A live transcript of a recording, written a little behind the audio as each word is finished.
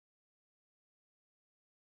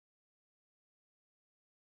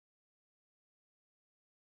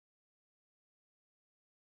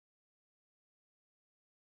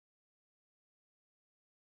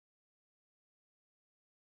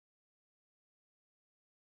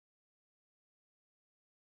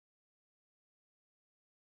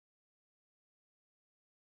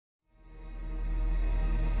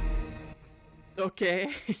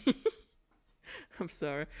Okay. I'm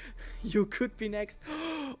sorry. You could be next.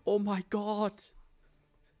 Oh my god.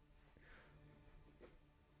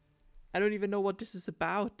 I don't even know what this is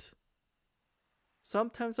about.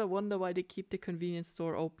 Sometimes I wonder why they keep the convenience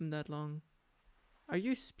store open that long. Are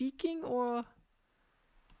you speaking or...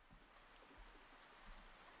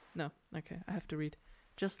 No, okay, I have to read.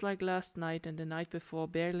 Just like last night and the night before,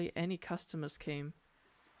 barely any customers came.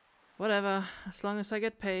 Whatever, as long as I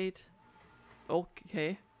get paid.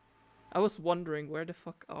 Okay. I was wondering, where the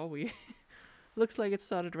fuck are we? Looks like it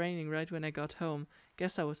started raining right when I got home.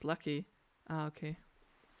 Guess I was lucky. Ah, okay.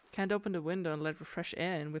 Can't open the window and let fresh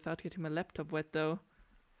air in without getting my laptop wet though.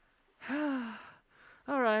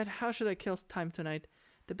 Alright, how should I kill time tonight?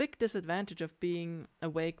 The big disadvantage of being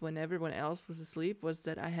awake when everyone else was asleep was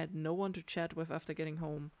that I had no one to chat with after getting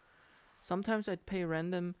home. Sometimes I'd pay.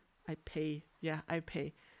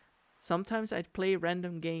 Sometimes I'd play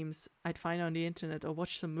random games I'd find on the internet or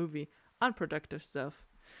watch some movie. Unproductive stuff.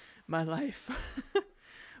 My life.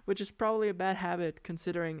 Which is probably a bad habit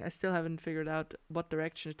considering I still haven't figured out what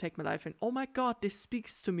direction to take my life in. Oh my god, this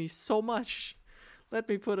speaks to me so much. Let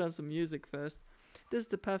me put on some music first. This is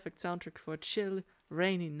the perfect soundtrack for a chill,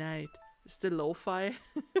 rainy night. Still lo-fi?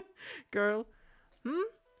 Girl?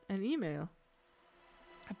 An email.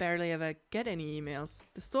 I barely ever get any emails.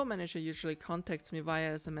 The store manager usually contacts me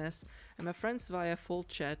via SMS and my friends via full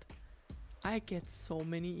chat. I get so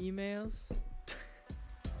many emails.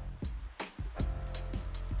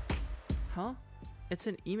 Huh? It's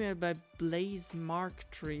an email by Blaze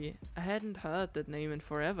Marktree. I hadn't heard that name in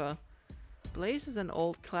forever. Blaze is an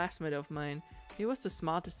old classmate of mine. He was the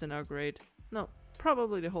smartest in our grade. No,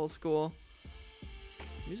 probably the whole school.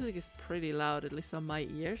 Music is pretty loud, at least on my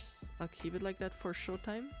ears. I'll keep it like that for a short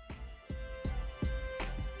time.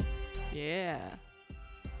 Yeah.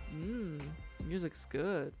 Music's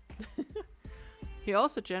good. He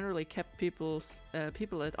also generally kept people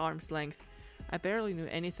at arm's length. I barely knew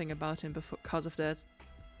anything about him because of that.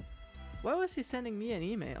 Why was he sending me an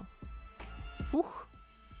email? Whew.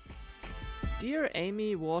 Dear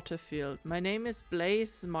Amy Waterfield, my name is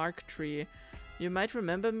Blaze Marktree. You might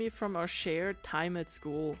remember me from our shared time at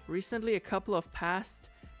school. Recently, a couple of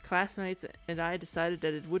past classmates and I decided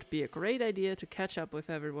that it would be a great idea to catch up with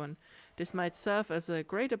everyone. This might serve as a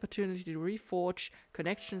great opportunity to reforge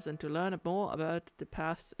connections and to learn more about the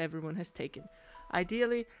paths everyone has taken.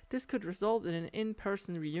 Ideally, this could result in an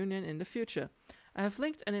in-person reunion in the future. I have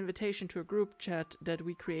linked an invitation to a group chat that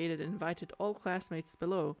we created and invited all classmates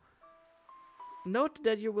below. Note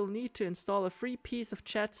that you will need to install a free piece of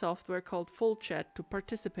chat software called Full Chat to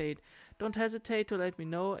participate. Don't hesitate to let me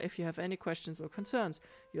know if you have any questions or concerns.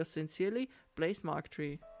 Yours sincerely, Blaze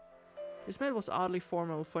Marktree. This mail was oddly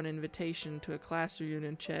formal for an invitation to a class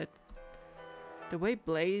reunion chat. The way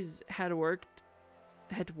Blaze had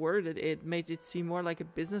worded it made it seem more like a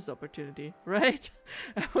business opportunity, right?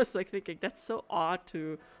 I was like thinking, that's so odd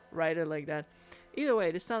to write it like that. Either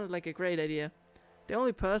way, this sounded like a great idea. The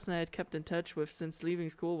only person I had kept in touch with since leaving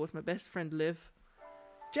school was my best friend Liv.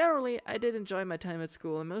 Generally, I did enjoy my time at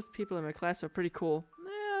school and most people in my class were pretty cool.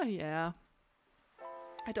 Yeah.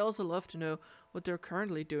 I'd also love to know what they're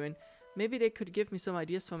currently doing. Maybe they could give me some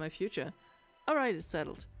ideas for my future. Alright, it's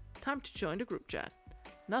settled. Time to join the group chat.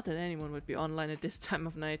 Not that anyone would be online at this time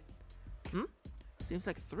of night. Seems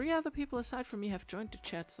like 3 other people aside from me have joined the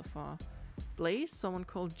chat so far. Blaze, someone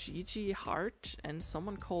called Gigi Hart, and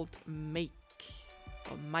someone called Mike.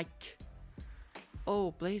 Or Mike.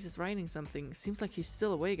 Oh, Blaze is writing something. Seems like he's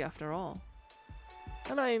still awake after all.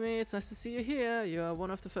 Hello Amy, it's nice to see you here. You are one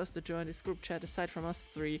of the first to join this group chat aside from us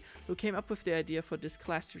 3 who came up with the idea for this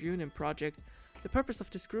class reunion project. The purpose of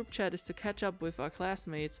this group chat is to catch up with our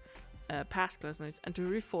classmates, past classmates, and to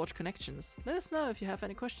reforge connections. Let us know if you have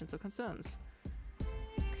any questions or concerns.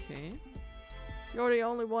 Okay. You're the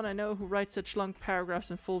only one I know who writes such long paragraphs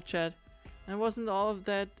in full chat. And wasn't all of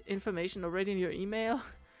that information already in your email?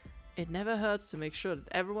 It never hurts to make sure that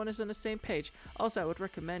everyone is on the same page. Also, I would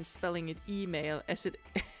recommend spelling it email as it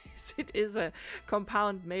is a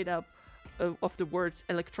compound made up of the words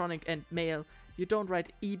electronic and mail. You don't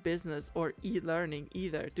write e-business or e-learning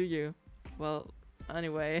either, do you? Well,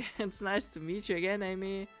 anyway, it's nice to meet you again,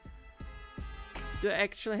 Amy. Do I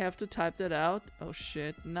actually have to type that out? Oh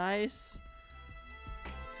shit, nice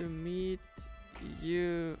to meet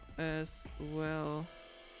you as well.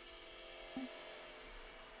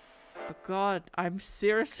 Oh god, I'm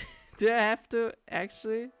serious. Do I have to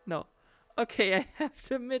actually? No. Okay, I have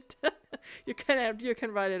to admit you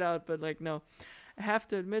can write it out, but like no. I have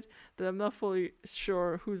to admit that I'm not fully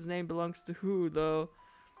sure whose name belongs to who though.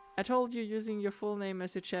 I told you using your full name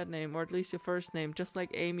as your chat name, or at least your first name, just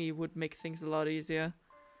like Amy, would make things a lot easier.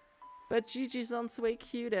 But Gigi sounds way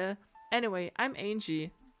cuter. Anyway, I'm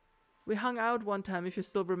Angie. We hung out one time, if you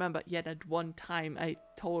still remember. Yeah, that one time, I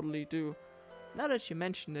totally do. Now that you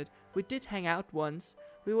mention it, we did hang out once.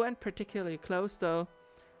 We weren't particularly close though.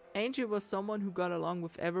 Angie was someone who got along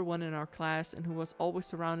with everyone in our class and who was always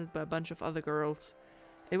surrounded by a bunch of other girls.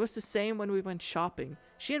 It was the same when we went shopping.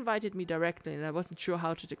 She invited me directly and I wasn't sure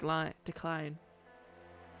how to decline.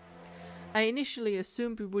 I initially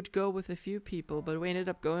assumed we would go with a few people, but we ended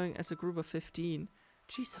up going as a group of 15.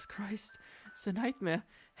 Jesus Christ, it's a nightmare.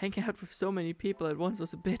 Hanging out with so many people at once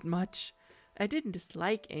was a bit much. I didn't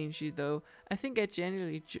dislike Angie though. I think I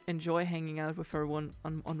genuinely enjoy hanging out with her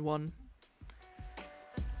one-on-one.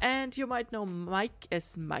 And you might know Mike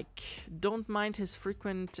as Mike. Don't mind his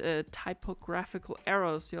frequent typographical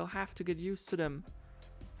errors. You'll have to get used to them.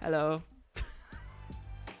 Hello.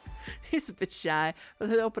 He's a bit shy, but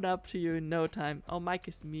he'll open up to you in no time. Oh, Mike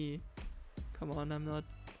is me. Come on, I'm not.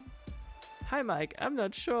 Hi, Mike. I'm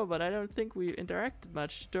not sure, but I don't think we interacted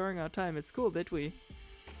much during our time at school, did we?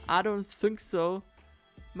 I don't think so.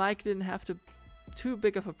 Mike didn't have too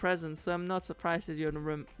big of a presence, so I'm not surprised that you're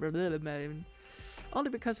only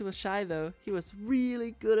because he was shy though. He was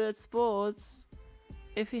really good at sports.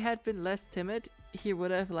 If he had been less timid, he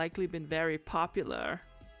would have likely been very popular.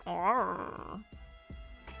 Arrgh.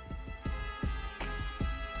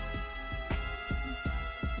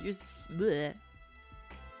 You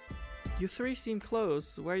three seem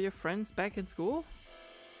close. Were your friends back in school?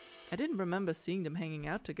 I didn't remember seeing them hanging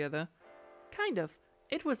out together. Kind of.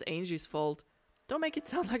 It was Angie's fault. Don't make it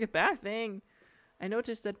sound like a bad thing. I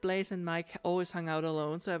noticed that Blaze and Mike always hung out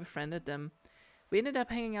alone, so I befriended them. We ended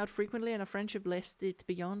up hanging out frequently and our friendship lasted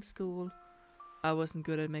beyond school. I wasn't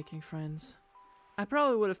good at making friends. I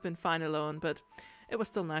probably would have been fine alone, but it was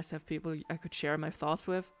still nice to have people I could share my thoughts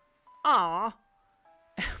with. Ah!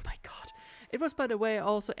 Oh my god. It was, by the way,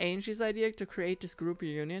 also Angie's idea to create this group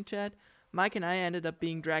reunion chat. Mike and I ended up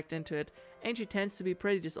being dragged into it. Angie tends to be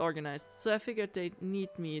pretty disorganized, so I figured they'd need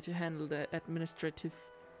me to handle the administrative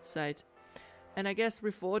side. And I guess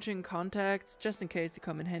reforging contacts, just in case they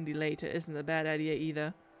come in handy later, isn't a bad idea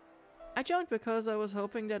either. I joined because I was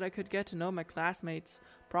hoping that I could get to know my classmates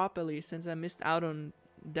properly, since I missed out on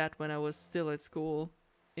that when I was still in school.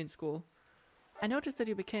 I noticed that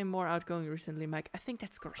you became more outgoing recently, Mike. I think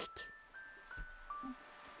that's great.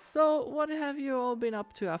 So, what have you all been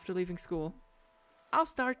up to after leaving school? I'll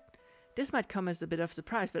start. This might come as a bit of a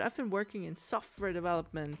surprise, but I've been working in software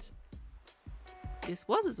development. This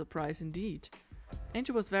was a surprise indeed.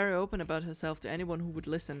 Angie was very open about herself to anyone who would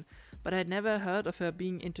listen, but I had never heard of her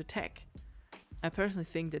being into tech. I personally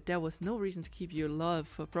think that there was no reason to keep your love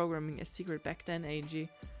for programming a secret back then, Angie.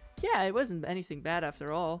 Yeah, it wasn't anything bad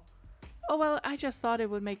after all. Oh well, I just thought it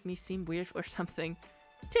would make me seem weird or something.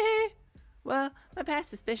 Teh! Well, my past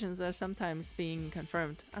suspicions are sometimes being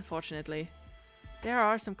confirmed, unfortunately. There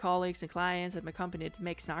are some colleagues and clients at my company that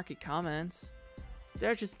make snarky comments.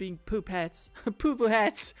 They're just being poop heads. Poo-poo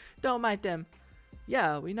heads! Don't mind them.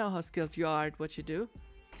 Yeah, we know how skilled you are at what you do.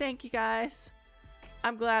 Thank you guys.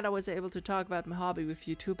 I'm glad I was able to talk about my hobby with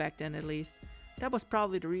you too back then at least. That was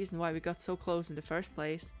probably the reason why we got so close in the first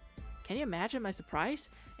place. Can you imagine my surprise,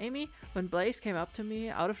 Amy, when Blaze came up to me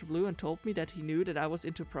out of the blue and told me that he knew that I was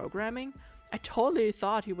into programming? I totally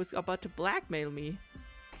thought he was about to blackmail me.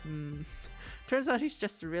 Turns out he's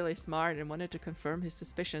just really smart and wanted to confirm his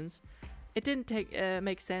suspicions. It didn't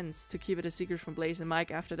make sense to keep it a secret from Blaze and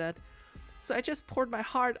Mike after that. So I just poured my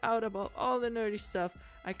heart out about all the nerdy stuff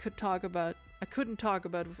I couldn't talk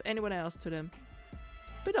about with anyone else to them.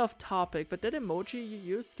 Bit off topic, but that emoji you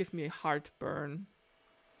used gave me a heartburn.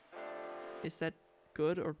 Is that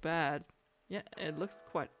good or bad? Yeah, it looks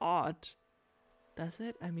quite odd. Does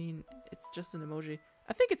it? I mean, it's just an emoji.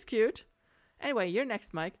 I think it's cute. Anyway, you're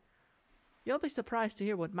next, Mike. You'll be surprised to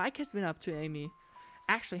hear what Mike has been up to, Amy.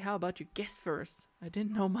 Actually, how about you guess first? I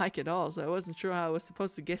didn't know Mike at all, so I wasn't sure how I was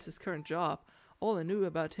supposed to guess his current job. All I knew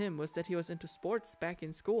about him was that he was into sports back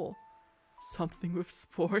in school. Something with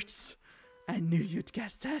sports? I knew you'd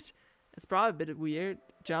guess that. It's probably a bit of a weird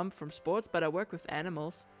jump from sports, but I work with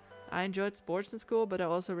animals. I enjoyed sports in school, but I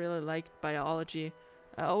also really liked biology.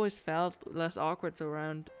 I always felt less awkward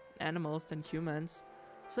around animals than humans.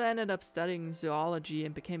 So I ended up studying zoology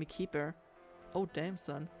and became a keeper. Oh damn,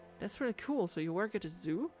 son. That's really cool. So you work at a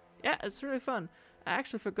zoo? Yeah, it's really fun. I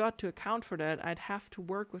actually forgot to account for that. I'd have to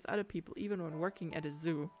work with other people even when working at a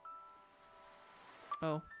zoo.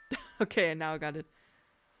 Oh. Okay, now I got it.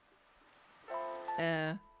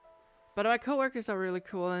 But my coworkers are really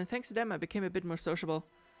cool, and thanks to them I became a bit more sociable.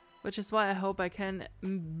 Which is why I hope I can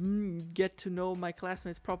get to know my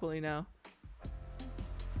classmates properly now.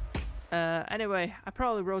 Anyway, I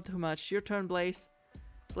probably wrote too much. Your turn, Blaze.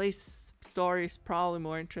 Blaze's story is probably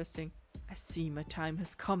more interesting. I see my time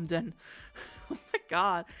has come then. Oh my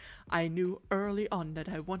god. I knew early on that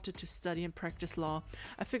I wanted to study and practice law.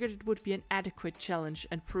 I figured it would be an adequate challenge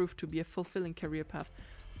and prove to be a fulfilling career path.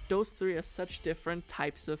 Those three are such different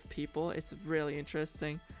types of people. It's really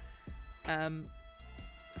interesting.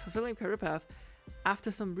 Fulfilling career path.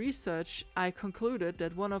 After some research, I concluded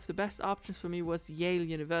that one of the best options for me was Yale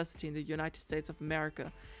University in the United States of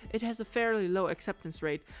America. It has a fairly low acceptance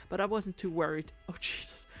rate, but I wasn't too worried. Oh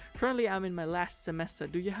Jesus. Currently I'm in my last semester.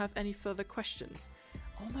 Do you have any further questions?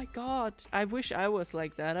 Oh my god. I wish I was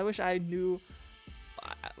like that. I wish I knew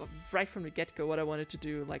right from the get-go what I wanted to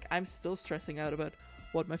do. Like, I'm still stressing out about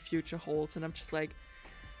what my future holds, and I'm just like,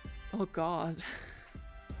 oh god.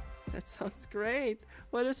 That sounds great.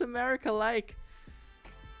 What is America like?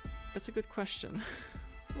 That's a good question.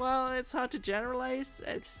 Well, it's hard to generalize.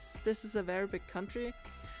 This is a very big country.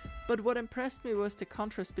 But what impressed me was the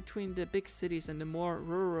contrast between the big cities and the more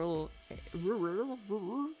rural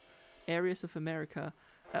areas of America.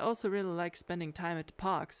 I also really like spending time at the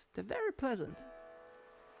parks. They're very pleasant.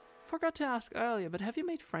 Forgot to ask earlier, but have you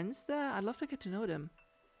made friends there? I'd love to get to know them.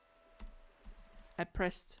 I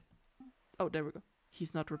pressed... Oh, there we go.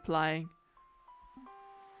 He's not replying.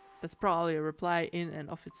 That's probably a reply in and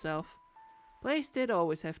of itself. Blaze did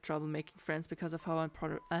always have trouble making friends because of how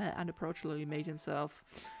unapproachable he made himself.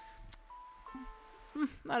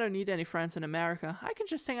 I don't need any friends in America. I can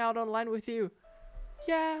just hang out online with you.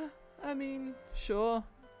 Yeah, I mean, sure.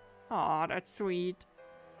 Aw, that's sweet.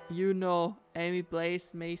 You know, Amy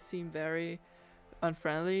Blaze may seem very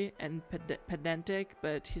unfriendly and pedantic,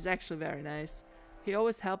 but he's actually very nice. He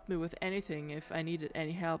always helped me with anything if I needed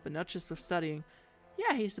any help, and not just with studying.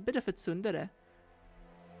 Yeah, he's a bit of a tsundere.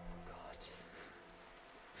 Oh god.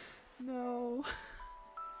 No.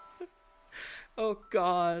 Oh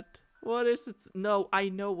god. What is it? No, I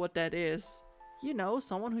know what that is. You know,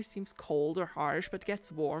 someone who seems cold or harsh but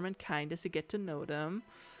gets warm and kind as you get to know them.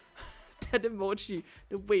 That emoji,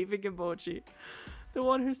 the waving emoji. The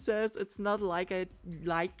one who says, it's not like I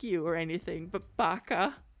like you or anything, but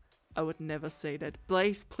baka. I would never say that.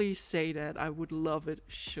 Blaze, please say that. I would love it.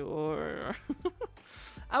 Sure.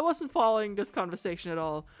 I wasn't following this conversation at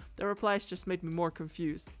all. The replies just made me more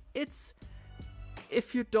confused. It's...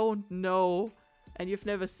 If you don't know and you've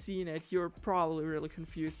never seen it, you're probably really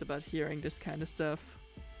confused about hearing this kind of stuff.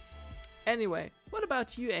 Anyway, what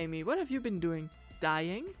about you, Amy? What have you been doing?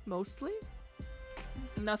 Dying, mostly?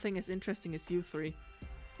 Nothing as interesting as you three.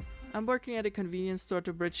 I'm working at a convenience store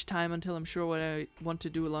to bridge time until I'm sure what I want to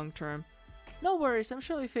do long term. No worries, I'm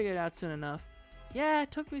sure you'll figure it out soon enough. Yeah,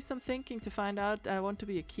 it took me some thinking to find out I want to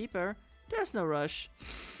be a keeper. There's no rush.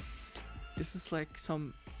 This is like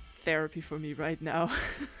some therapy for me right now.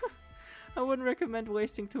 I wouldn't recommend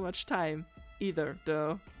wasting too much time either,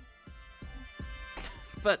 though.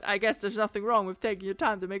 But I guess there's nothing wrong with taking your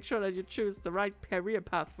time to make sure that you choose the right career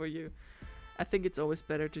path for you. I think it's always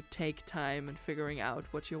better to take time and figuring out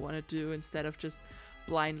what you want to do instead of just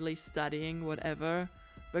blindly studying whatever,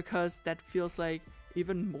 because that feels like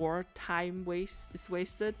even more time is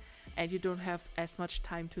wasted, and you don't have as much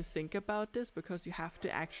time to think about this because you have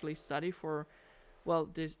to actually study for, well,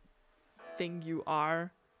 this thing you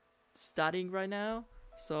are studying right now.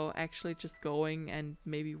 So actually just going and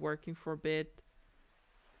maybe working for a bit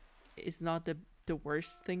is not the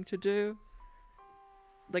worst thing to do.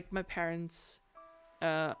 Like, my parents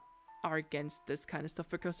are against this kind of stuff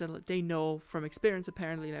because they know from experience,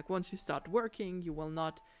 apparently, like, once you start working, you will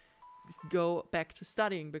not go back to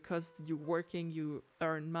studying because you're working, you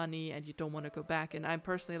earn money, and you don't want to go back. And I'm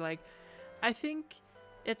personally like, I think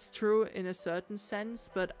it's true in a certain sense,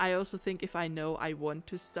 but I also think if I know I want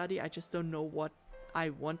to study, I just don't know what I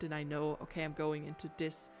want, and I know, okay, I'm going into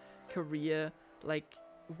this career, like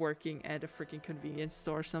working at a freaking convenience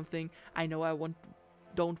store or something. I know I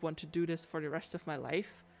don't want to do this for the rest of my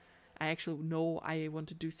life. I actually know I want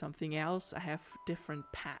to do something else. I have different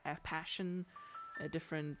passion,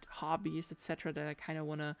 different hobbies, etc. that I kind of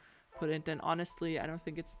want to put in. Then honestly, I don't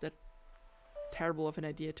think it's that terrible of an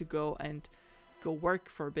idea to go work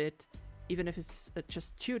for a bit, even if it's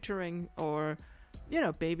just tutoring or, you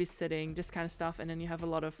know, babysitting, this kind of stuff. And then you have a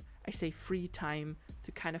lot of, I say, free time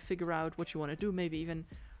to kind of figure out what you want to do. Maybe even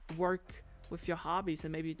work with your hobbies,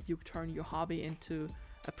 and maybe you turn your hobby into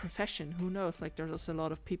a profession. Who knows? Like, there's also a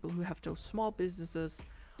lot of people who have those small businesses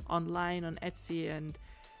online on Etsy, and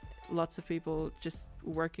lots of people just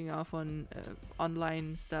working off on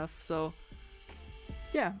online stuff. So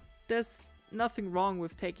yeah, there's nothing wrong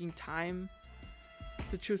with taking time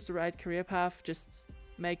to choose the right career path. Just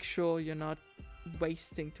make sure you're not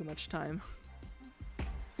wasting too much time.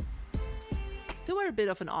 They were a bit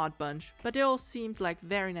of an odd bunch, but they all seemed like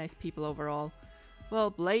very nice people overall. Well,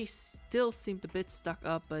 Blaze still seemed a bit stuck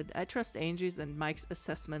up, but I trust Angie's and Mike's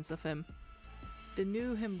assessments of him. They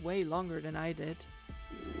knew him way longer than I did.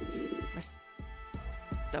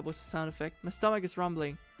 That was a sound effect. My stomach is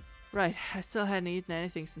rumbling. Right, I still hadn't eaten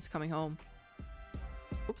anything since coming home.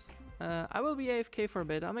 Oops. I will be AFK for a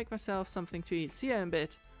bit. I'll make myself something to eat. See you in a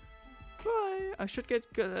bit. Bye. I should get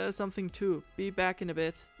something too. Be back in a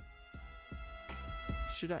bit.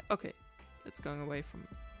 Should I? Okay. It's going away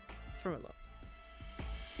from a lot.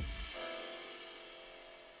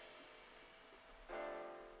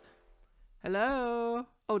 Hello.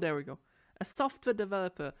 Oh, there we go. A software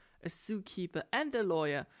developer, a zookeeper, and a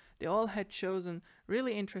lawyer. They all had chosen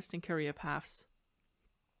really interesting career paths.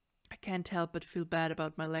 I can't help but feel bad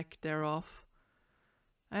about my lack thereof.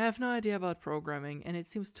 I have no idea about programming, and it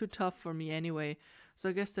seems too tough for me anyway, so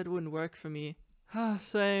I guess that wouldn't work for me.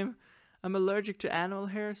 Same. I'm allergic to animal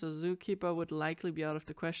hair, so zookeeper would likely be out of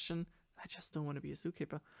the question. I just don't want to be a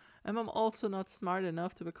zookeeper. And I'm also not smart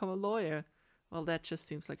enough to become a lawyer. Well, that just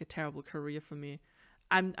seems like a terrible career for me.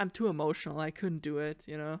 I'm too emotional. I couldn't do it,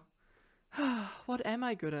 you know. What am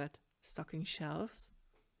I good at? Stocking shelves?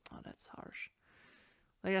 Oh, that's harsh.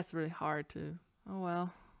 Like, that's really hard to... Oh,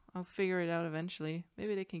 well. I'll figure it out eventually.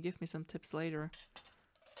 Maybe they can give me some tips later.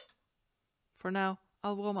 For now,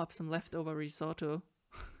 I'll warm up some leftover risotto.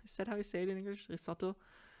 Is that how you say it in English? Risotto?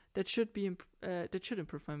 That should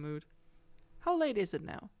improve my mood. How late is it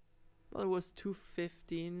now? Well, it was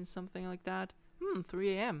 2:15, something like that.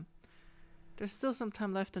 3 a.m. There's still some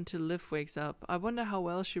time left until Liv wakes up. I wonder how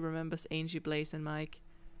well she remembers Angie, Blaze, and Mike.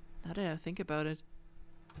 Now that I think about it.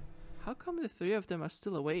 How come the three of them are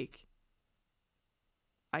still awake?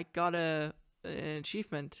 I got an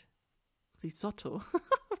achievement. Risotto.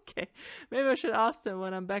 Okay. Maybe I should ask them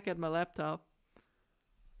when I'm back at my laptop.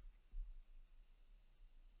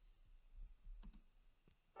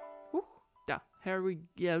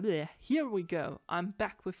 Here we go. I'm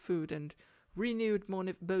back with food and renewed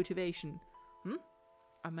motivation.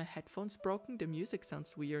 Are my headphones broken? The music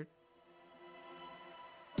sounds weird.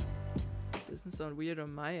 Doesn't sound weird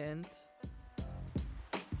on my end.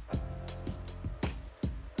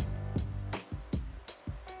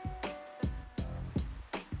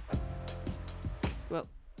 Well,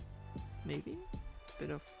 maybe?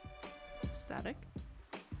 Bit of static?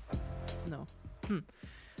 No.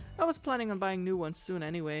 I was planning on buying new ones soon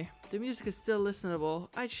anyway. The music is still listenable.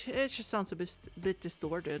 It just sounds a bit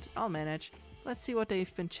distorted. I'll manage. Let's see what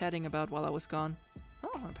they've been chatting about while I was gone.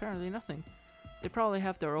 Oh, apparently nothing. They probably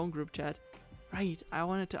have their own group chat. Right, I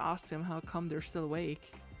wanted to ask them how come they're still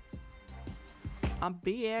awake. I'm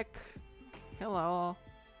back. Hello.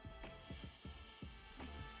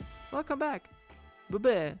 Welcome back.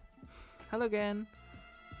 Bube. Hello again.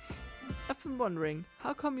 I've been wondering,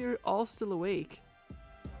 how come you're all still awake?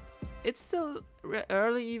 It's still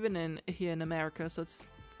early even here in America, so it's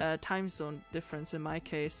a time zone difference in my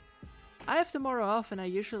case. I have tomorrow off and I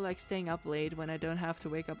usually like staying up late when I don't have to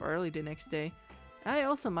wake up early the next day. I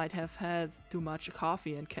also might have had too much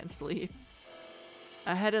coffee and can't sleep.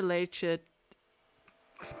 I had a late shit.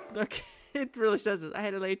 Okay, it really says it. I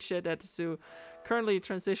had a late shit at the zoo. Currently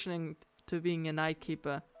transitioning to being a night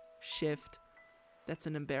keeper. Shift. That's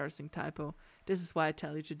an embarrassing typo. This is why I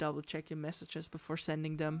tell you to double check your messages before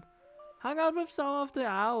sending them. Hung out with some of the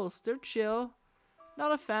owls. They're chill.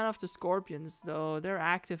 Not a fan of the scorpions though. They're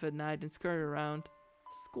active at night and scurry around.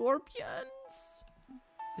 Scorpions!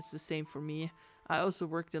 It's the same for me. I also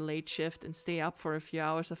work the late shift and stay up for a few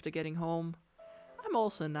hours after getting home. I'm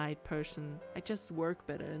also a night person. I just work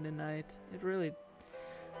better in the night. It really...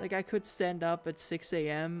 Like, I could stand up at 6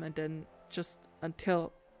 a.m. and then just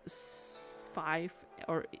until 5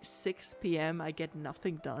 or 6 p.m. I get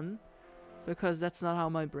nothing done. Because that's not how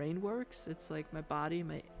my brain works. It's like my body,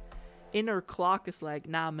 my inner clock is like,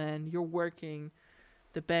 nah man, you're working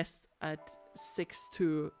the best at 6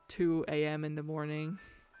 to 2 a.m. in the morning.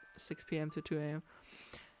 6 p.m. to 2 a.m.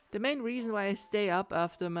 The main reason why I stay up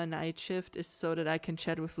after my night shift is so that I can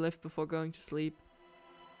chat with Liv before going to sleep.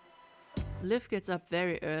 Liv gets up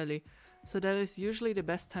very early, so that is usually the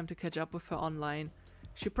best time to catch up with her online.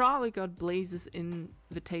 She probably got Blaze's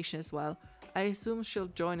invitation as well. I assume she'll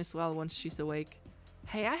join as well once she's awake.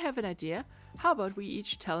 Hey, I have an idea. How about we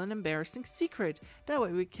each tell an embarrassing secret? That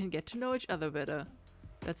way we can get to know each other better.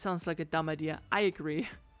 That sounds like a dumb idea. I agree.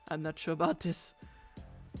 I'm not sure about this.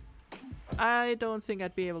 I don't think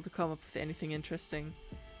I'd be able to come up with anything interesting.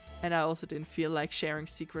 And I also didn't feel like sharing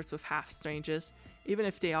secrets with half strangers, even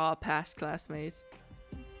if they are past classmates.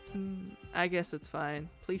 I guess it's fine.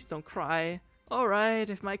 Please don't cry. Alright,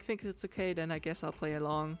 if Mike thinks it's okay, then I guess I'll play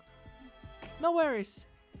along. No worries,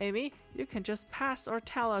 Amy. You can just pass or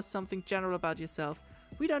tell us something general about yourself.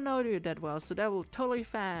 We don't know you that well, so that will totally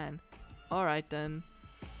fine. Alright then.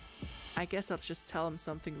 I guess I'll just tell him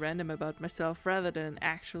something random about myself rather than an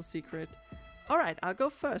actual secret. Alright, I'll go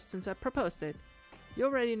first since I proposed it. You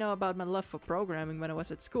already know about my love for programming when I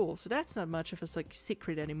was at school, so that's not much of a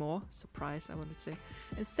secret anymore. Surprise, I wanted to say.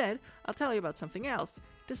 Instead, I'll tell you about something else.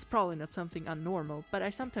 This is probably not something unnormal, but I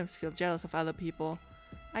sometimes feel jealous of other people.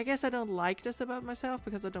 I guess I don't like this about myself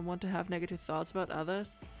because I don't want to have negative thoughts about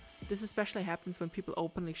others. This especially happens when people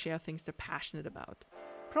openly share things they're passionate about.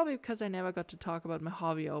 Probably because I never got to talk about my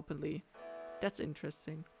hobby openly. That's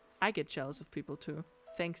interesting. I get jealous of people too.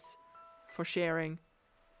 Thanks for sharing.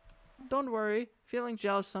 Don't worry, feeling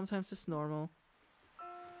jealous sometimes is normal.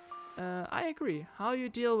 I agree. How you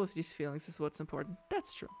deal with these feelings is what's important.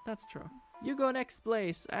 That's true, that's true. You go next,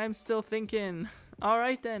 Blaze. I'm still thinking.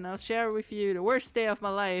 Alright then, I'll share with you the worst day of my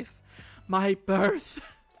life. My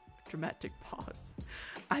birth. Dramatic pause.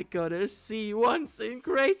 I got a C once in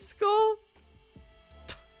grade school.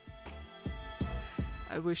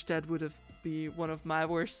 I wish that would have been one of my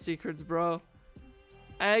worst secrets, bro.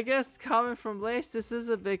 I guess coming from Blaze, this is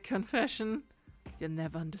a big confession. You'll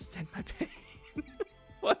never understand my pain.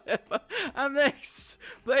 Whatever. I'm next.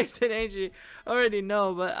 Blaze and Angie already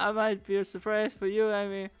know, but I might be a surprise for you. I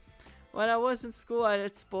mean, when I was in school, I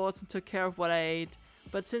did sports and took care of what I ate.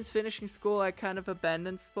 But since finishing school, I kind of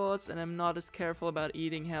abandoned sports and I'm not as careful about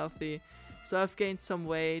eating healthy. So I've gained some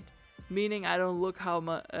weight, meaning I don't look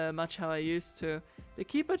much how I used to. The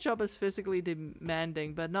keeper job is physically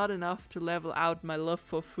demanding, but not enough to level out my love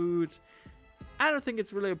for food. I don't think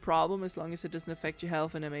it's really a problem as long as it doesn't affect your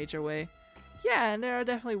health in a major way. Yeah, and there are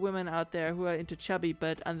definitely women out there who are into chubby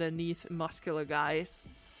but underneath muscular guys.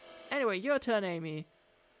 Anyway, your turn, Amy.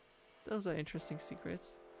 Those are interesting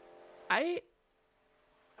secrets.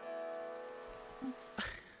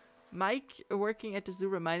 Mike working at the zoo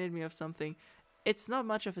reminded me of something. It's not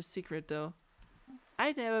much of a secret though.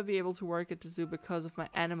 I'd never be able to work at the zoo because of my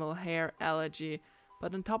animal hair allergy,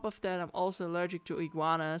 but on top of that I'm also allergic to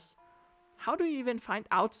iguanas. How do you even find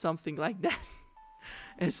out something like that?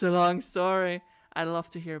 It's a long story. I'd love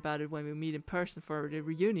to hear about it when we meet in person for the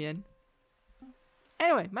reunion.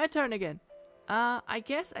 Anyway, my turn again. I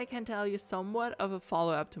guess I can tell you somewhat of a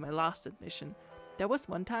follow-up to my last admission. There was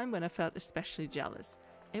one time when I felt especially jealous.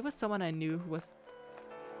 It was someone I knew who was...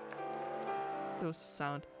 There was a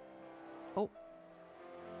sound. Oh.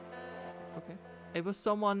 Okay. It was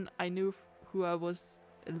someone I knew who was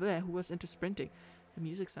into sprinting. The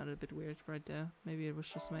music sounded a bit weird right there. Maybe it was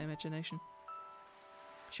just my imagination.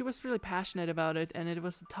 She was really passionate about it, and it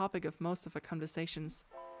was the topic of most of our conversations.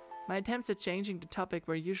 My attempts at changing the topic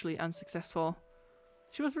were usually unsuccessful.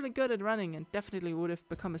 She was really good at running and definitely would have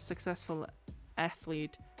become a successful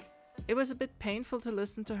athlete. It was a bit painful to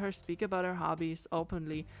listen to her speak about her hobbies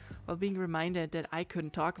openly while being reminded that I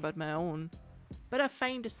couldn't talk about my own. But I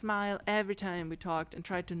feigned a smile every time we talked and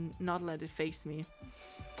tried to not let it face me.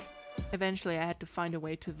 Eventually I had to find a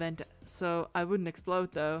way to vent so I wouldn't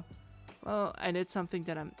explode though. Well, I did something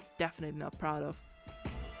that I'm definitely not proud of.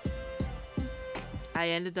 I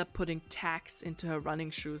ended up putting tacks into her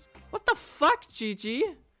running shoes. What the fuck, Gigi?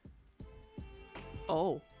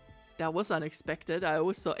 Oh, that was unexpected. I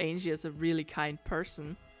always saw Angie as a really kind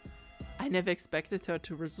person. I never expected her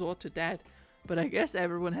to resort to that, but I guess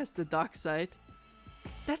everyone has the dark side.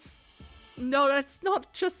 No, that's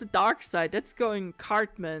not just the dark side. That's going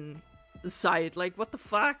Cartman side. Like, what the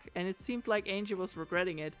fuck? And it seemed like Angie was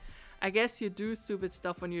regretting it. I guess you do stupid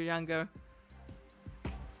stuff when you're younger.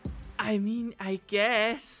 I mean, I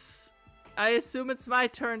guess. I assume it's my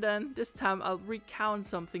turn then. This time I'll recount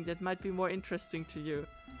something that might be more interesting to you.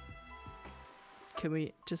 Can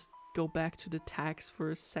we just go back to the tags for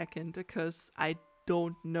a second? Because I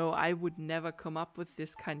don't know. I would never come up with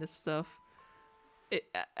this kind of stuff.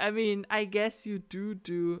 I mean, I guess you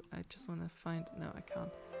do. I just want to find... No, I can't.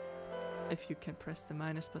 If you can press the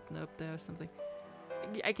minus button up there or something.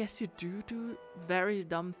 I guess you do very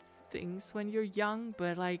dumb things when you're young,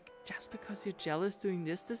 but like just because you're jealous doing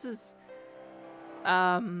this is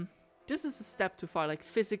a step too far. Like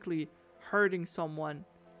physically hurting someone.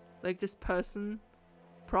 Like this person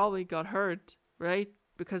probably got hurt, right?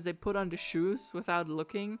 Because they put on the shoes without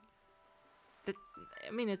looking. That,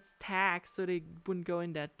 I mean, it's tags, so they wouldn't go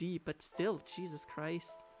in that deep, but still, Jesus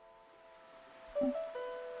Christ. When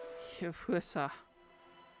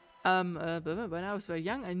I was very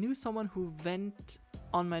young, I knew someone who went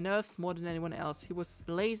on my nerves more than anyone else. He was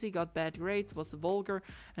lazy, got bad grades, was vulgar,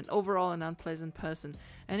 and overall an unpleasant person.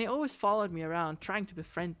 And he always followed me around, trying to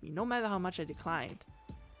befriend me, no matter how much I declined.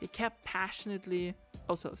 He kept passionately...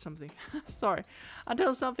 Sorry.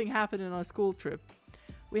 Until something happened in our school trip.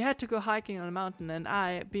 We had to go hiking on a mountain, and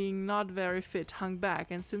I, being not very fit, hung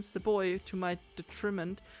back. And since the boy, to my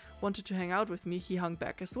detriment, wanted to hang out with me, he hung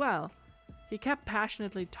back as well. He kept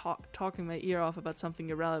passionately talking my ear off about something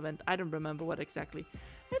irrelevant. I don't remember what exactly.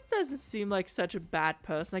 It doesn't seem like such a bad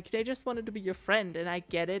person. Like, they just wanted to be your friend, and I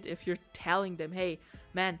get it if you're telling them, hey,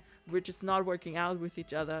 man, we're just not working out with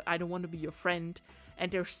each other. I don't want to be your friend. And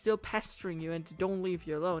they're still pestering you and they don't leave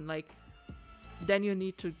you alone. Like, then you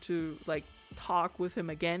need to like, talk with him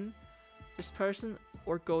again, this person,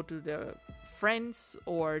 or go to their friends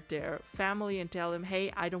or their family and tell them,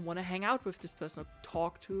 hey, I don't want to hang out with this person, or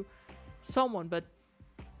talk to someone. But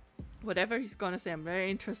whatever he's gonna say, I'm very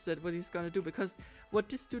interested what he's gonna do, because what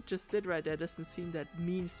this dude just did right there doesn't seem that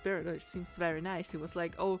mean-spirited. It seems very nice. He was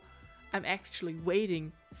like, oh, I'm actually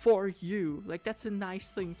waiting for you. Like, that's a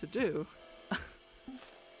nice thing to do.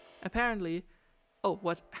 Apparently, oh,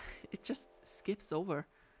 what? It just skips over.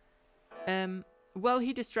 Well,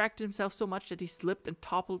 he distracted himself so much that he slipped and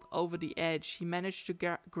toppled over the edge. He managed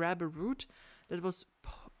to grab a root that was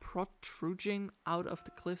protruding out of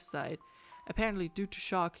the cliffside. Apparently, due to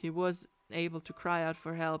shock, he was able to cry out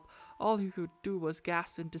for help. All he could do was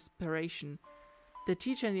gasp in desperation. The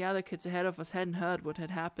teacher and the other kids ahead of us hadn't heard what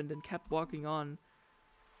had happened and kept walking on.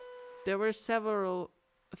 There were several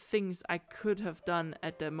things I could have done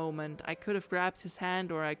at that moment. I could have grabbed his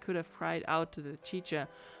hand, or I could have cried out to the teacher,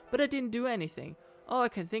 but I didn't do anything. All I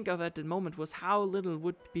can think of at the moment was how little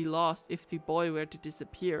would be lost if the boy were to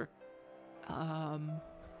disappear.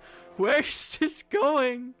 Where is this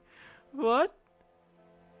going? What?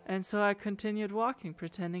 And so I continued walking,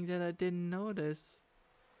 pretending that I didn't notice.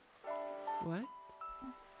 What?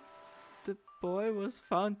 The boy was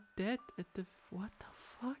found dead at the... What the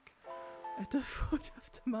fuck? At the foot of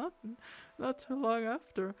the mountain, not too long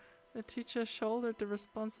after. The teacher shouldered the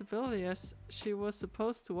responsibility as she was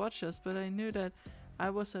supposed to watch us, but I knew that I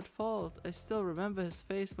was at fault. I still remember his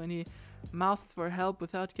face when he mouthed for help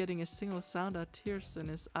without getting a single sound out, tears in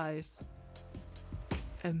his eyes.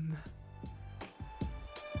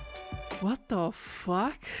 What the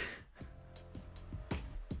fuck?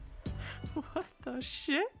 What the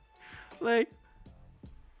shit? Like,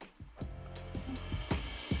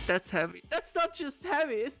 that's heavy. That's not just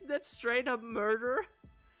heavy, isn't that straight up murder?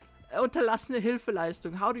 Unterlassene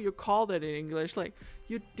Hilfeleistung. How do you call that in English? Like,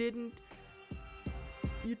 you didn't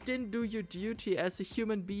do your duty as a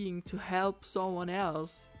human being to help someone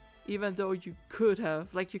else, even though you could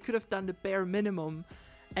have. Like, you could have done the bare minimum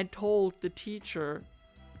and told the teacher.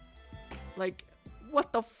 Like,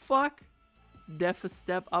 what the fuck? Def a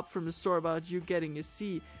step up from the story about you getting a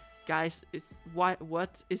C. Guys,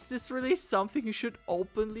 what? Is this really something you should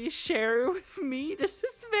openly share with me? This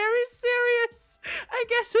is very serious. I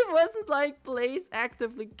guess it wasn't like Blaze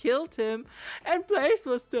actively killed him, and Blaze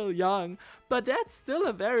was still young, but that's still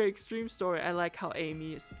a very extreme story. I like how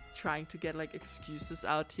Amy is trying to get like excuses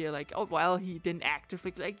out here, like, oh well, he didn't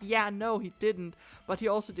actively, like, yeah, no, he didn't, but he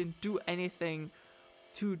also didn't do anything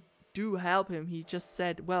to help him. He just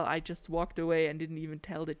said, well, I just walked away and didn't even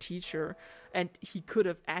tell the teacher, and he could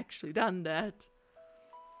have actually done that.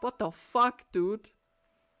 What the fuck, dude?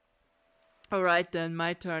 Alright then,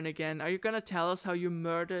 my turn again. Are you gonna tell us how you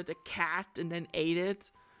murdered a cat and then ate it?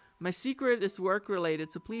 My secret is work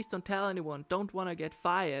related, so please don't tell anyone. Don't wanna get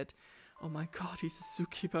fired. Oh my god, he's a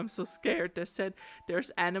zookeeper. I'm so scared. They said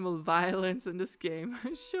there's animal violence in this game.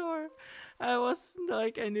 Sure.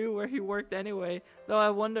 I knew where he worked anyway. Though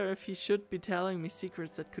I wonder if he should be telling me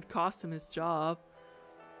secrets that could cost him his job.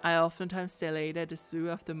 I oftentimes stay late at the zoo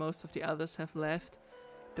after most of the others have left.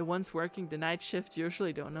 The ones working the night shift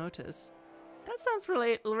usually don't notice. That sounds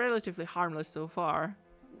relatively harmless so far.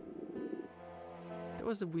 That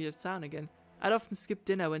was a weird sound again. I'd often skip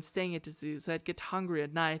dinner when staying at the zoo, so I'd get hungry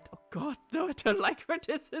at night. Oh god, no, I don't like where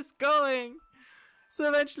this is going. So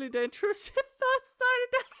eventually the intrusive thoughts started.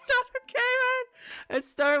 That's not okay, man. I'd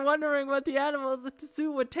start wondering what the animals at the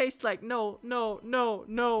zoo would taste like. No. Did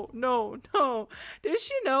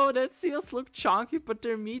you know that seals look chunky, but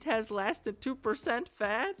their meat has less than 2%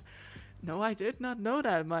 fat? No, I did not know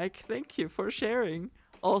that, Mike. Thank you for sharing.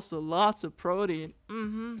 Also, lots of protein.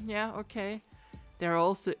 Yeah, okay. There are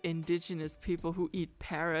also indigenous people who eat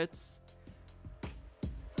parrots.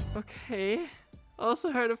 Okay.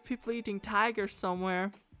 Also heard of people eating tigers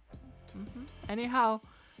somewhere. Anyhow,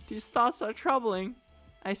 these thoughts are troubling.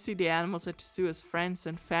 I see the animals at the zoo as friends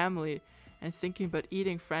and family, and thinking about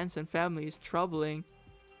eating friends and family is troubling.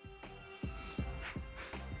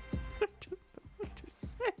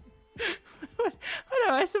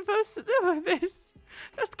 am I supposed to do with this?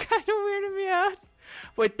 That's kind of weirding me out.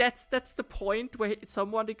 Wait, that's the point where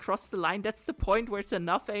somebody crossed the line? That's the point where it's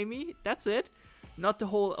enough, Amy? That's it? Not the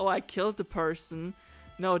whole, oh, I killed the person.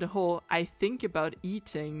 No, the whole, I think about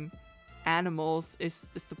eating animals is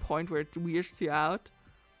the point where it weirds you out.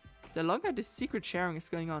 The longer this secret sharing is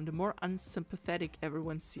going on, the more unsympathetic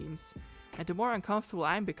everyone seems. And the more uncomfortable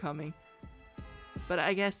I'm becoming. But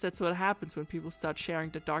I guess that's what happens when people start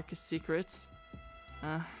sharing the darkest secrets.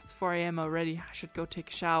 It's 4 AM already. I should go take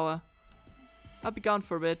a shower. I'll be gone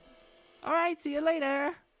for a bit. Alright, see you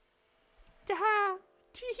later. Taha!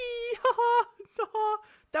 Tee! Ha!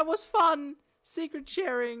 That was fun! Secret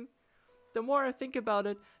sharing. The more I think about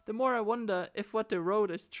it, the more I wonder if what they wrote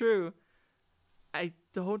is true. I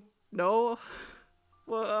don't know.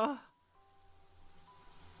 Well,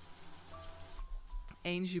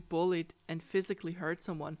 Angie bullied and physically hurt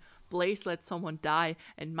someone. Blaze let someone die,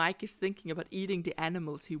 and Mike is thinking about eating the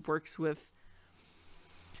animals he works with.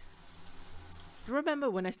 Remember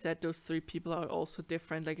when I said those 3 people are also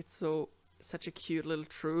different? Like, it's such a cute little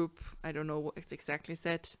troop. I don't know what it's exactly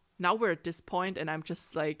said. Now we're at this point and I'm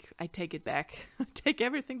just like, I take it back. Take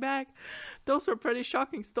everything back. Those were pretty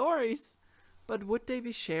shocking stories. But would they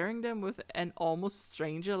be sharing them with an almost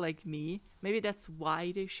stranger like me? Maybe that's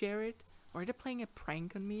why they share it? Or are they playing a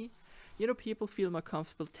prank on me? You know, people feel more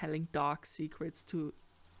comfortable telling dark secrets to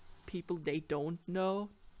people they don't know.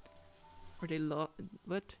 Or they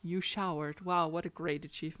what? You showered. Wow, what a great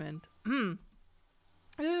achievement. Ooh,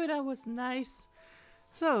 that was nice.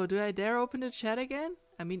 So, do I dare open the chat again?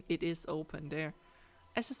 I mean, it is open there.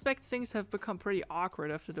 I suspect things have become pretty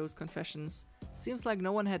awkward after those confessions. Seems like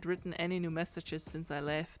no one had written any new messages since I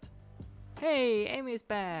left. Hey, Amy is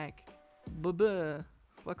back. Buh-buh.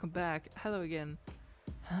 Welcome back. Hello again.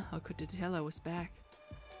 Huh? How could they tell I was back?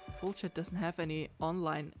 Full chat doesn't have any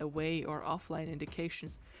online, away, or offline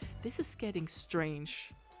indications. This is getting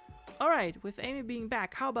strange. Alright, with Amy being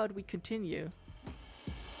back, how about we continue?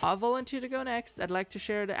 I'll volunteer to go next. I'd like to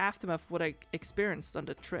share the aftermath of what I experienced on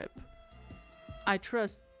the trip. I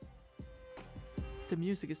trust... The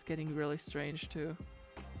music is getting really strange too.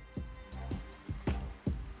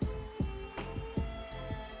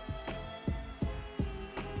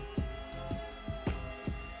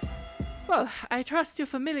 Well, I trust you're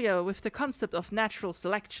familiar with the concept of natural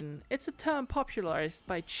selection. It's a term popularized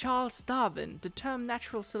by Charles Darwin. The term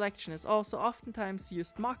natural selection is also oftentimes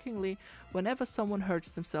used mockingly whenever someone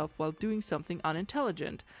hurts themselves while doing something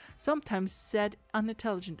unintelligent. Sometimes said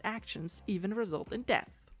unintelligent actions even result in death.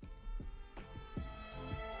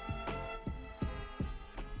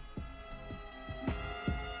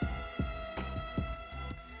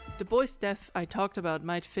 The boy's death I talked about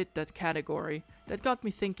might fit that category. That got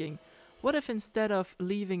me thinking. What if instead of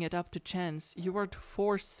leaving it up to chance, you were to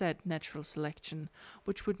force said natural selection,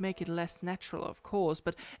 which would make it less natural, of course,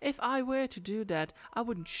 but if I were to do that, I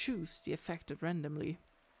wouldn't choose the affected randomly.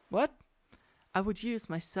 What? I would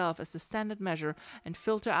use myself as the standard measure and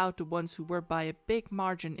filter out the ones who were by a big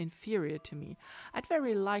margin inferior to me. I'd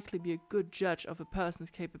very likely be a good judge of a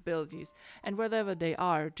person's capabilities, and wherever they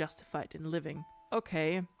are justified in living.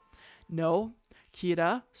 Okay. No.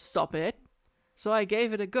 Kira, stop it. So I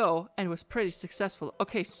gave it a go and was pretty successful.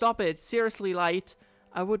 Okay, stop it. Seriously, Light.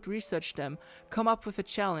 I would research them, come up with a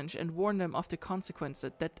challenge and warn them of the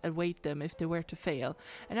consequences that await them if they were to fail.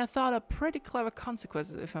 And I thought of pretty clever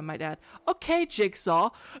consequences, if I might add. Okay, Jigsaw.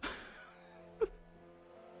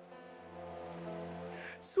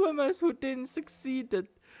 Swimmers who didn't succeed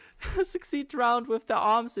drowned with their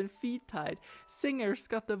arms and feet tied. Singers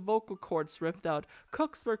got their vocal cords ripped out.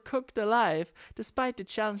 Cooks were cooked alive. Despite the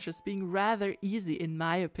challenges being rather easy, in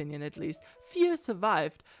my opinion at least, few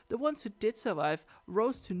survived. The ones who did survive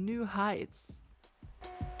rose to new heights.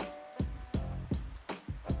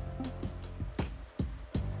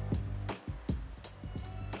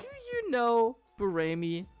 Do you know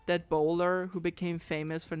Buremi, that bowler who became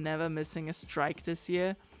famous for never missing a strike this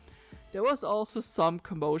year? There was also some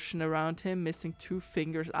commotion around him missing 2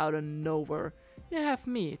 fingers out of nowhere. You have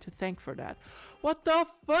me to thank for that. What the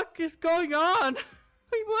fuck is going on?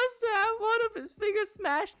 He was to have one of his fingers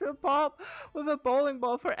smashed to a pulp with a bowling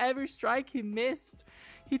ball for every strike he missed.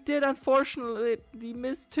 He did unfortunately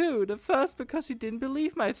miss 2. The first because he didn't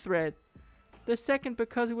believe my threat. The second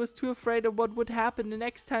because he was too afraid of what would happen the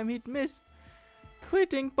next time he'd missed.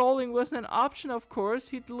 Quitting bowling wasn't an option, of course.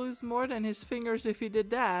 He'd lose more than his fingers if he did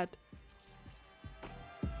that.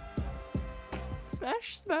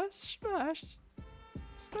 Smash, smash, smash.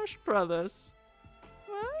 Smash Brothers.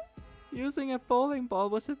 What? Using a bowling ball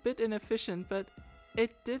was a bit inefficient, but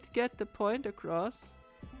it did get the point across.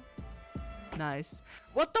 Nice.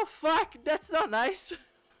 What the fuck? That's not nice.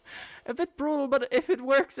 A bit brutal, but if it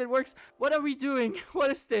works, it works. What are we doing?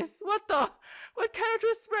 What is this? What kind of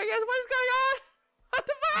twist break is? What is going on? What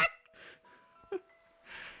the fuck?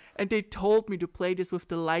 And they told me to play this with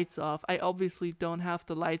the lights off. I obviously don't have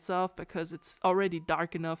the lights off because it's already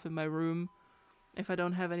dark enough in my room. If I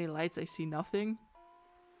don't have any lights, I see nothing.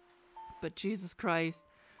 But Jesus Christ,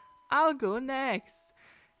 I'll go next.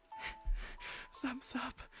 Thumbs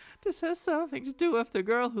up. This has something to do with the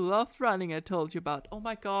girl who loved running I told you about. Oh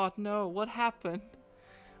my god, no, what happened?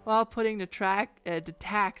 While putting the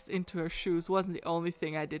tags into her shoes wasn't the only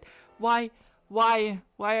thing I did. Why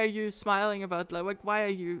are you smiling about, like, why are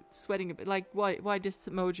you sweating a bit? Like, why this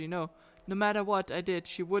emoji? No matter what I did,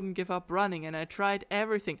 she wouldn't give up running, and I tried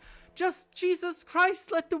everything. Just, Jesus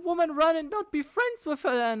Christ, let the woman run and not be friends with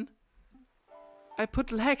her then. I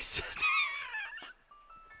put legs.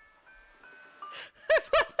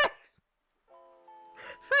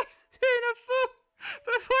 Legs in a foot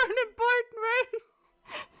before an important race.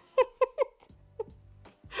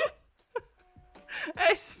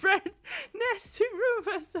 I spread nasty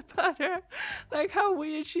rumors about her, like how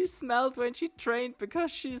weird she smelled when she trained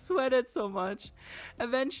because she sweated so much.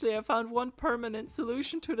 Eventually I found one permanent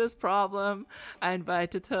solution to this problem. I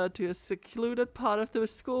invited her to a secluded part of the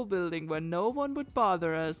school building where no one would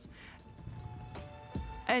bother us,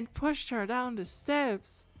 and pushed her down the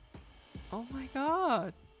steps. Oh my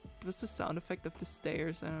god. It was the sound effect of the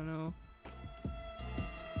stairs. I don't know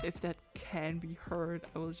if that can be heard.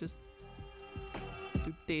 I will just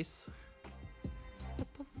do this. What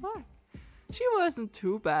the fuck? She wasn't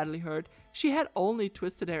too badly hurt. She had only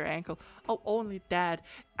twisted her ankle. Oh, only that.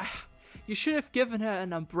 You should have given her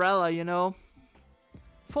an umbrella, you know.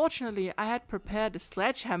 Fortunately, I had prepared a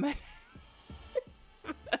sledgehammer.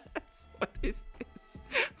 What is this?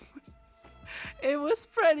 It was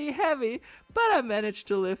pretty heavy, but I managed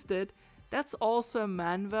to lift it. That's also a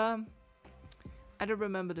manhwa. I don't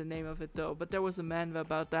remember the name of it though, but there was a manhwa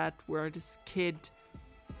about that where this kid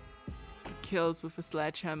kills with a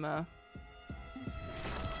sledgehammer.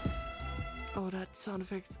 Oh, that sound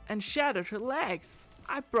effect. And shattered her legs.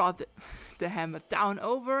 I brought the hammer down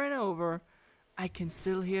over and over. I can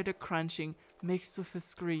still hear the crunching mixed with the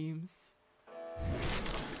screams.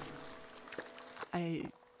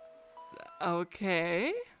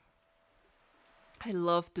 Okay. I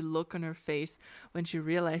loved the look on her face when she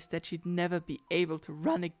realized that she'd never be able to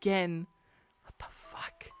run again. What the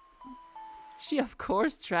fuck? She of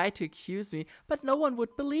course tried to accuse me, but no one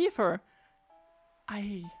would believe her.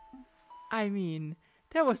 I mean,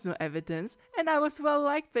 there was no evidence, and I was well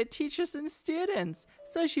liked by teachers and students,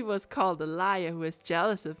 so she was called a liar who was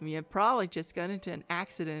jealous of me and probably just got into an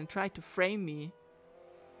accident and tried to frame me.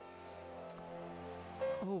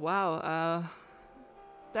 Oh wow,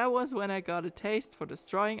 that was when I got a taste for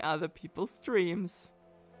destroying other people's dreams.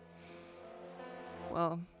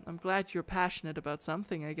 Well, I'm glad you're passionate about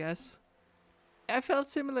something, I guess. I felt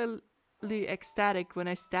similarly ecstatic when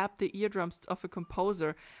I stabbed the eardrums of a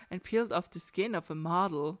composer and peeled off the skin of a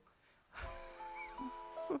model.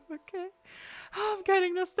 Okay. Oh, I'm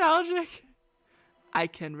getting nostalgic. I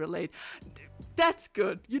can relate. That's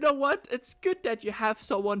good. You know what? It's good that you have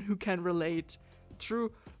someone who can relate.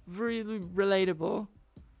 True, really relatable.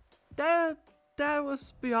 That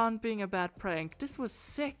was beyond being a bad prank. This was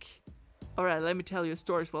sick. Alright, let me tell you a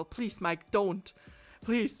story as well. Please, Mike, don't.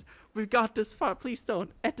 Please, we've got this far. Please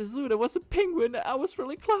don't. At the zoo, there was a penguin. I was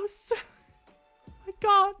really close to. Oh my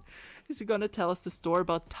god. Is he gonna tell us the story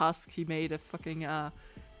about Tusk? He made a fucking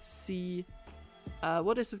sea.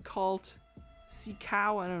 What is it called? Sea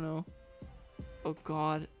cow? I don't know. Oh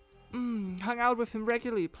god. Hung out with him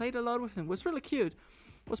regularly. Played a lot with him. Was really cute.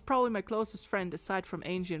 Was probably my closest friend aside from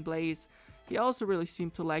Angie and Blaze. He also really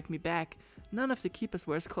seemed to like me back. None of the keepers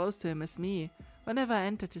were as close to him as me. Whenever I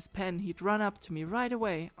entered his pen, he'd run up to me right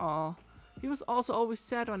away. Aw. He was also always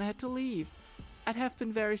sad when I had to leave. I'd have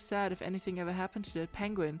been very sad if anything ever happened to that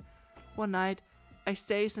penguin. One night, I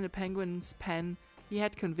stays in the penguin's pen. He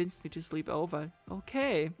had convinced me to sleep over.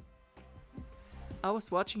 Okay. I was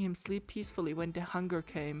watching him sleep peacefully when the hunger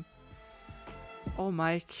came. Oh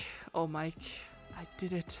Mike, I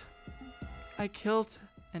did it. I killed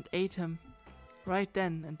and ate him. Right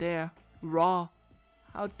then and there. Raw.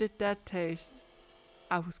 How did that taste?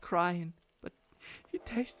 I was crying, but he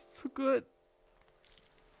tasted so good.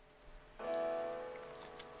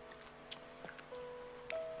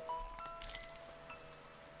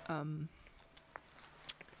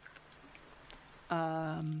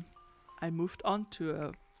 I moved on to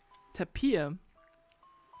a tapir.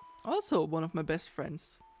 Also one of my best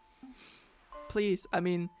friends. Please, I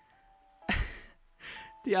mean,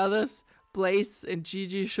 the others, Blaze and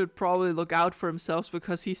Gigi should probably look out for themselves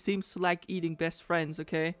because he seems to like eating best friends,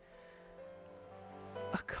 okay?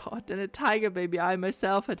 Oh god, and a tiger baby I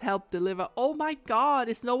myself had helped deliver. Oh my god,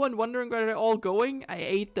 is no one wondering where they're all going? I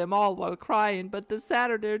ate them all while crying, but the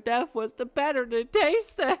sadder their death was, the better they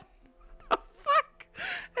tasted. The fuck?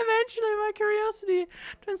 Eventually my curiosity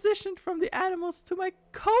transitioned from the animals to my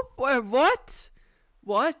cope. What?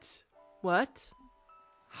 What? What?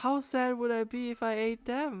 How sad would I be if I ate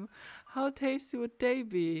them? How tasty would they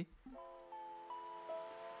be?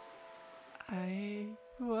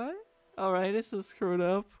 What? Alright, this is screwed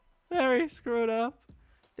up. Very screwed up.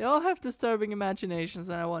 They all have disturbing imaginations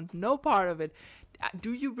and I want no part of it.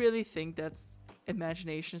 Do you really think that's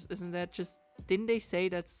imaginations? Isn't that just... Didn't they say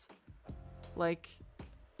that's like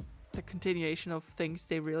the continuation of things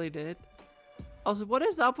they really did? Also, what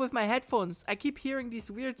is up with my headphones? I keep hearing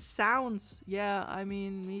these weird sounds. Yeah, I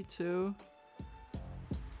mean, me too.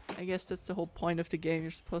 I guess that's the whole point of the game.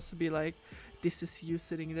 You're supposed to be like, this is you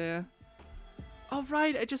sitting there. Oh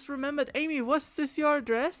right, I just remembered. Amy, was this your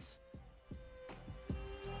address?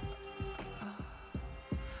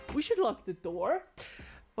 We should lock the door.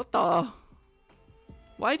 What the?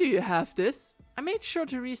 Why do you have this? I made sure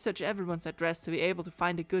to research everyone's address to be able to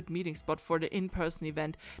find a good meeting spot for the in-person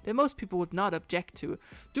event that most people would not object to.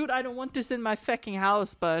 Dude, I don't want this in my fucking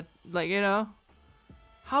house, but, like, you know.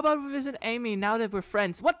 How about we visit Amy now that we're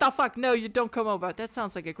friends? What the fuck? No, you don't come over. That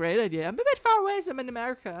sounds like a great idea. I'm a bit far away as I'm in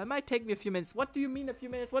America. It might take me a few minutes. What do you mean a few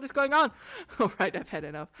minutes? What is going on? Alright, I've had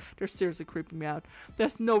enough. They're seriously creeping me out.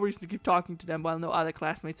 There's no reason to keep talking to them while no other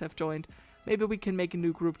classmates have joined. Maybe we can make a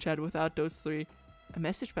new group chat without those three. A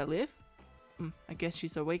message by Liv? I guess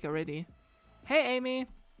she's awake already. Hey, Amy.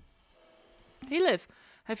 Hey, Liv.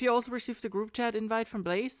 Have you also received a group chat invite from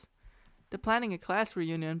Blaze? They're planning a class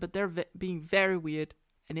reunion, but they're being very weird.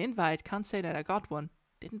 An invite? Can't say that I got one.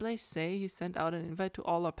 Didn't Blaze say he sent out an invite to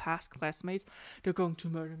all our past classmates? They're going to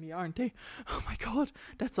murder me, aren't they? Oh my god,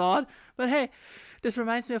 that's odd. But hey, this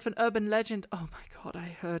reminds me of an urban legend. Oh my god,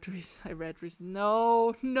 I read.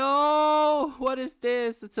 No! What is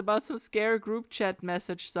this? It's about some scary group chat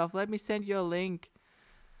message stuff. Let me send you a link.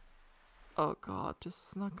 Oh god,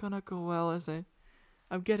 this is not gonna go well, is it?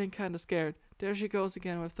 I'm getting kinda scared. There she goes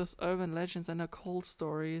again with those urban legends and occult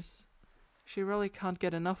stories. She really can't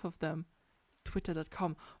get enough of them.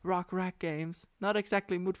 Twitter.com, rock games. Not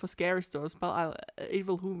exactly mood for scary stories, but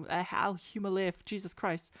I'll humor live. Jesus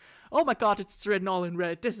Christ. Oh my god, it's written all in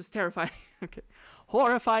red. This is terrifying. Okay.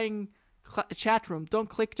 Horrifying chat room. Don't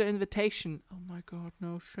click the invitation. Oh my god,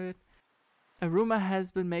 no shit. A rumor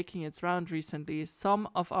has been making its round recently. Some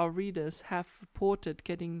of our readers have reported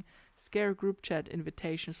getting scare group chat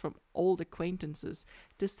invitations from old acquaintances,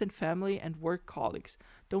 distant family, and work colleagues.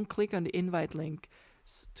 Don't click on the invite link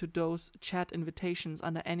to those chat invitations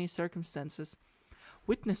under any circumstances.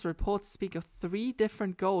 Witness reports speak of 3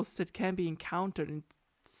 different ghosts that can be encountered in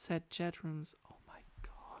said chat rooms. Oh my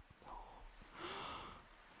god,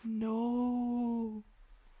 no. No.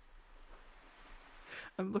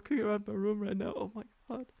 I'm looking around my room right now. Oh my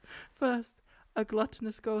god. First, a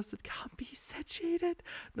gluttonous ghost that can't be satiated,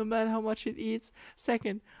 no matter how much it eats.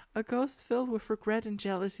 Second, a ghost filled with regret and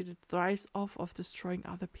jealousy that thrives off of destroying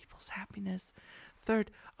other people's happiness.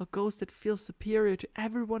 Third, a ghost that feels superior to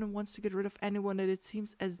everyone and wants to get rid of anyone that it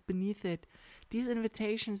seems as beneath it. These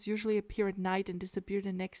invitations usually appear at night and disappear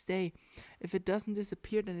the next day. If it doesn't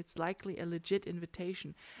disappear, then it's likely a legit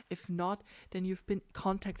invitation. If not, then you've been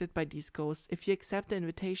contacted by these ghosts. If you accept the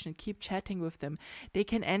invitation and keep chatting with them, they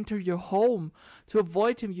can enter your home. To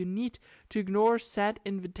avoid them, you need to ignore said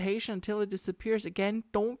invitation until it disappears. Again,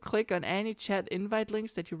 don't click on any chat invite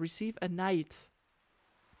links that you receive at night.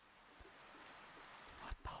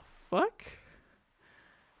 Fuck?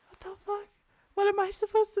 What the fuck? What am I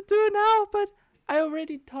supposed to do now? But I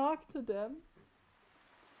already talked to them.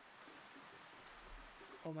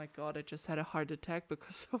 Oh my god, I just had a heart attack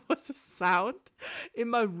because there was a sound in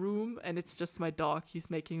my room and it's just my dog. He's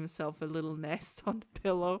making himself a little nest on the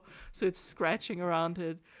pillow, so it's scratching around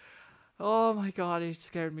it. Oh my god, it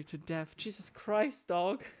scared me to death. Jesus Christ,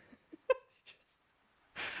 dog.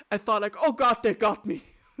 I thought like, oh god, they got me.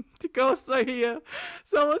 The ghosts are here.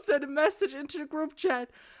 Someone sent a message into the group chat.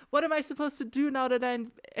 What am I supposed to do now that I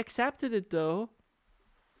accepted it though?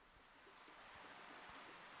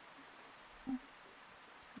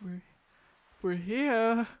 We're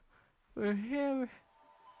here. We're here.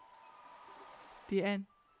 The end.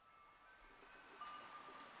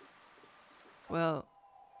 Well,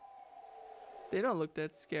 they don't look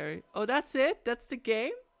that scary. Oh, that's it? That's the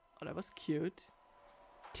game? Oh, that was cute.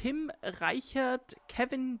 Tim Reichert,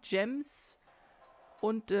 Kevin Gems,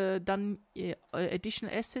 Und dann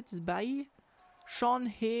Additional Assets bei Sean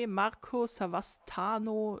He, Marco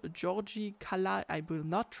Savastano, Georgie Kala, I will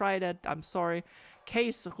not try that, I'm sorry,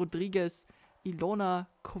 Case Rodriguez, Ilona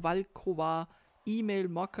Kowalkova, Email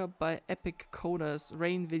Mockup bei Epic Coders,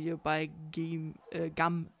 Rain Video bei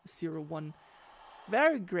Gum01.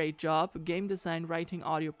 Very great job. Game design, writing,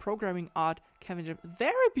 audio, programming, art, Kevin Jam.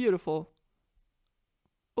 Very beautiful.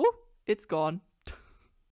 Oh, it's gone.